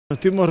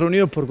Estuvimos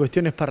reunidos por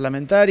cuestiones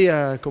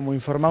parlamentarias, como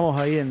informamos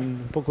ahí en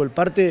un poco el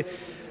parte.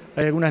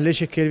 Hay algunas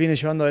leyes que él viene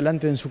llevando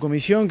adelante en su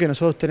comisión, que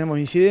nosotros tenemos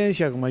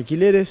incidencia, como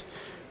alquileres,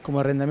 como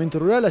arrendamiento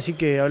rural, así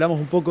que hablamos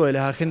un poco de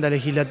las agendas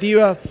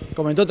legislativas.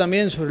 Comentó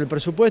también sobre el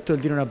presupuesto,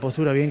 él tiene una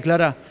postura bien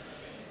clara,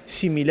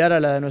 similar a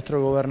la de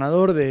nuestro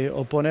gobernador, de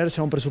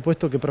oponerse a un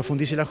presupuesto que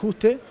profundice el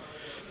ajuste.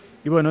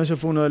 Y bueno, eso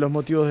fue uno de los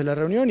motivos de la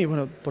reunión y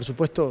bueno, por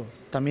supuesto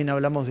también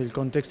hablamos del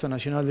contexto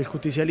nacional del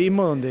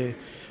justicialismo, donde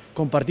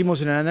compartimos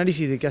en el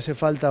análisis de que hace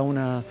falta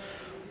una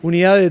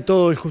unidad de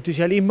todo el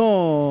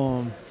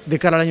justicialismo de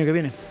cara al año que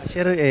viene.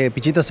 Ayer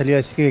Pichito salió a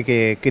decir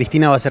que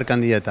Cristina va a ser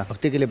candidata. ¿A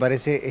usted qué le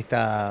parece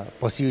esta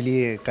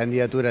posible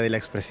candidatura de la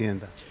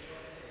expresidenta?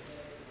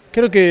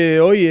 Creo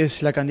que hoy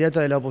es la candidata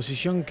de la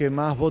oposición que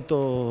más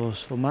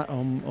votos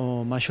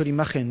o mayor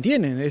imagen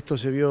tiene. Esto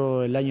se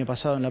vio el año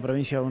pasado en la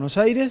provincia de Buenos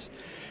Aires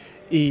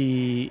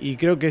y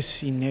creo que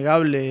es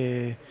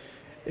innegable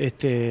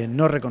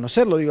no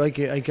reconocerlo. Digo, hay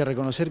que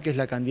reconocer que es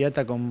la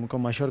candidata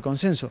con mayor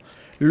consenso.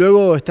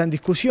 Luego está en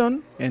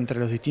discusión entre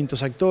los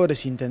distintos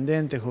actores,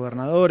 intendentes,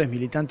 gobernadores,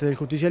 militantes del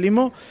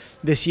justicialismo,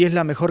 de si es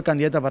la mejor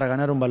candidata para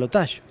ganar un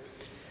balotaje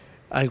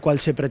al cual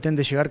se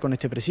pretende llegar con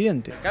este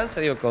presidente.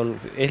 ¿Alcanza, digo,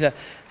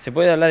 ¿se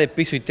puede hablar de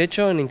piso y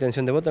techo en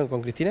intención de voto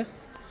con Cristina?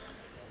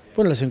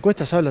 Bueno, las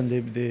encuestas hablan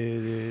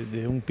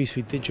de un piso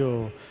y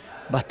techo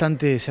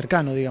bastante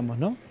cercano, digamos,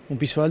 ¿no? Un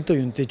piso alto y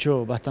un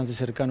techo bastante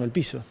cercano al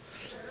piso.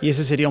 Y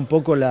esa sería un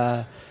poco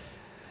la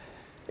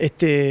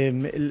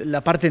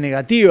parte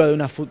negativa de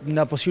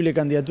una posible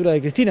candidatura de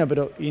Cristina,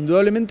 pero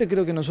indudablemente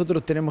creo que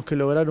nosotros tenemos que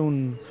lograr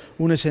un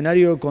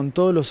escenario con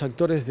todos los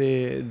actores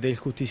del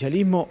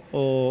justicialismo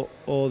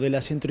o de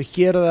la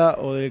centroizquierda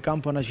o del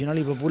campo nacional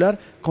y popular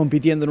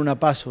compitiendo en una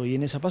PASO, y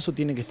en esa PASO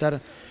tiene que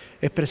estar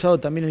expresado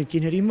también el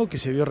kirchnerismo, que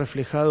se vio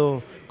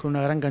reflejado con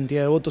una gran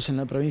cantidad de votos en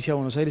la provincia de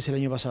Buenos Aires el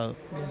año pasado.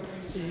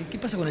 ¿Qué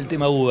pasa con el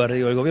tema Uber?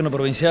 Digo, el gobierno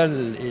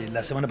provincial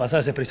la semana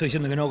pasada se expresó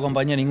diciendo que no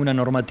acompaña ninguna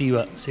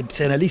normativa.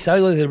 ¿Se analiza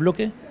algo desde el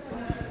bloque?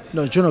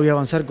 No, yo no voy a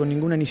avanzar con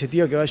ninguna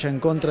iniciativa que vaya en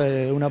contra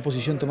de una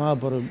posición tomada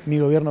por mi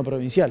gobierno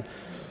provincial.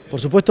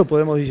 Por supuesto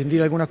podemos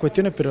disentir algunas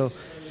cuestiones, pero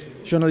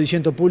yo no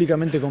disiento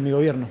públicamente con mi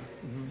gobierno.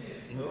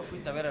 ¿Vos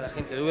fuiste a ver a la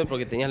gente de Uber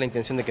porque tenías la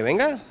intención de que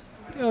venga?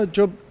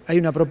 Hay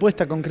una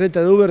propuesta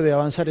concreta de Uber de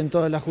avanzar en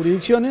todas las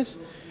jurisdicciones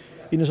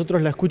y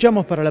nosotros la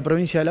escuchamos para la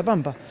provincia de La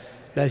Pampa.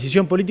 La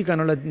decisión política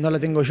no la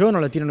tengo yo, no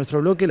la tiene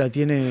nuestro bloque, la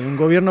tiene un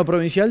gobierno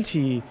provincial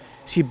si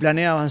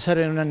planea avanzar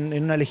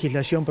en una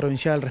legislación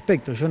provincial al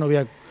respecto. Yo no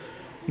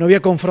voy a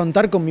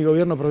confrontar con mi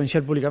gobierno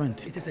provincial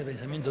públicamente. ¿Este es el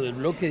pensamiento del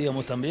bloque,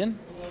 digamos, también?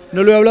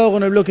 No lo he hablado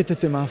con el bloque este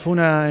tema, fue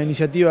una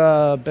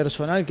iniciativa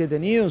personal que he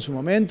tenido en su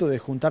momento de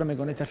juntarme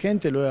con esta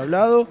gente, lo he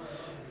hablado,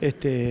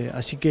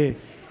 así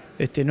que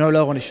no he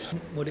hablado con ellos.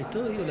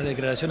 ¿Molestó, digo, las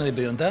declaraciones de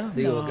Pedontá?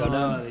 Digo, que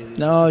hablaba de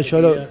no,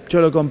 yo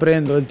lo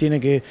comprendo,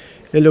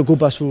 él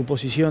ocupa su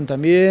posición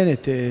también,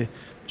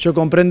 yo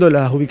comprendo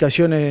las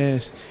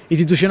ubicaciones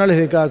institucionales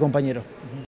de cada compañero.